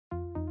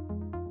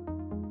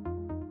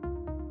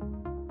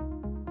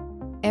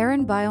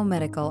Aran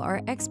Biomedical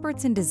are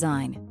experts in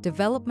design,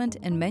 development,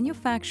 and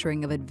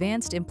manufacturing of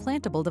advanced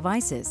implantable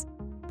devices,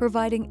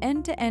 providing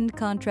end-to-end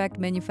contract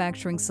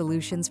manufacturing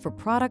solutions for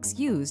products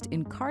used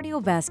in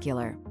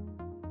cardiovascular,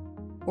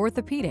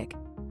 orthopedic,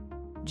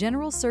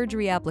 general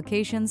surgery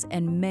applications,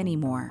 and many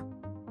more.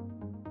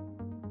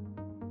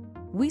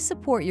 We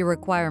support your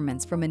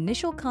requirements from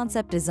initial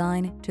concept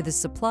design to the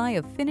supply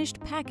of finished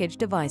package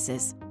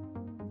devices.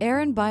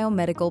 Aran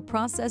Biomedical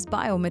process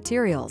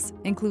biomaterials,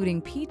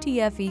 including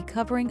PTFE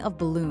covering of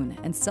balloon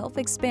and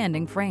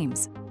self-expanding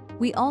frames.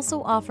 We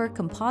also offer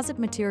composite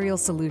material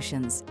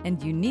solutions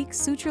and unique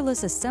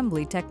sutureless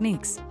assembly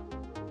techniques.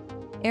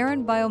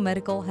 Aran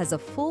Biomedical has a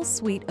full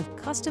suite of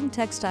custom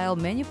textile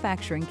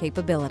manufacturing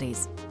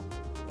capabilities,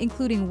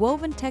 including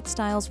woven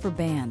textiles for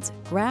bands,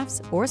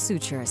 grafts, or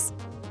sutures,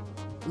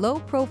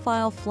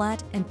 low-profile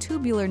flat and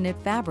tubular knit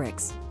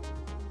fabrics,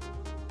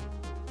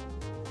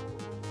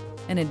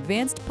 and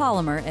advanced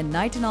polymer and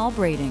nitinol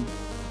braiding.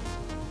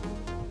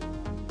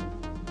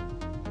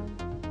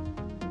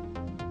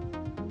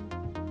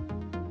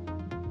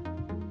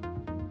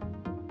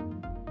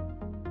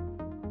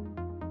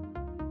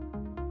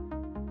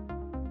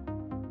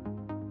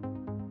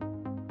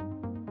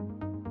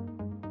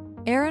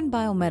 Aran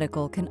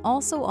Biomedical can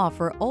also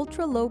offer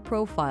ultra-low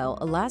profile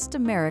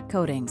elastomeric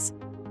coatings.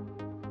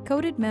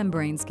 Coated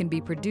membranes can be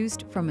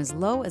produced from as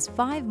low as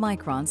 5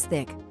 microns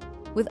thick,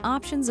 with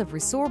options of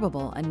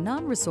resorbable and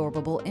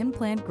non-resorbable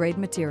implant-grade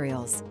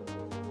materials.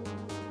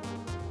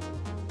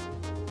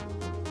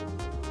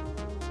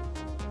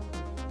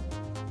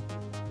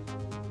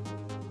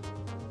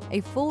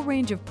 A full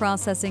range of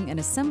processing and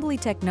assembly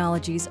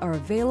technologies are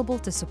available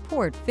to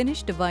support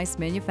finished device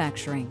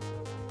manufacturing.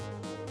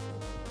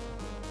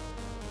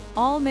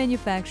 All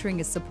manufacturing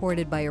is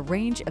supported by a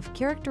range of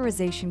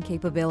characterization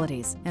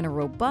capabilities and a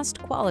robust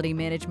quality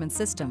management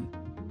system.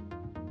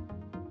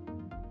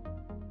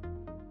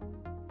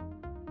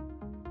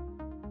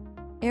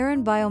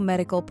 Aran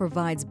Biomedical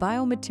provides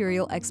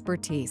biomaterial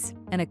expertise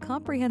and a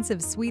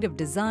comprehensive suite of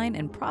design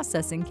and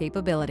processing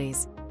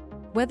capabilities.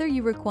 Whether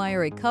you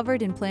require a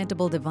covered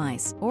implantable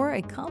device or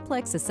a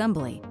complex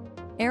assembly,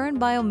 Aran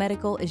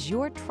Biomedical is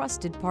your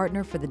trusted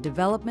partner for the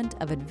development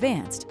of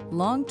advanced,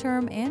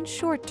 long-term and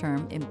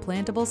short-term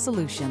implantable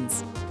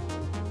solutions.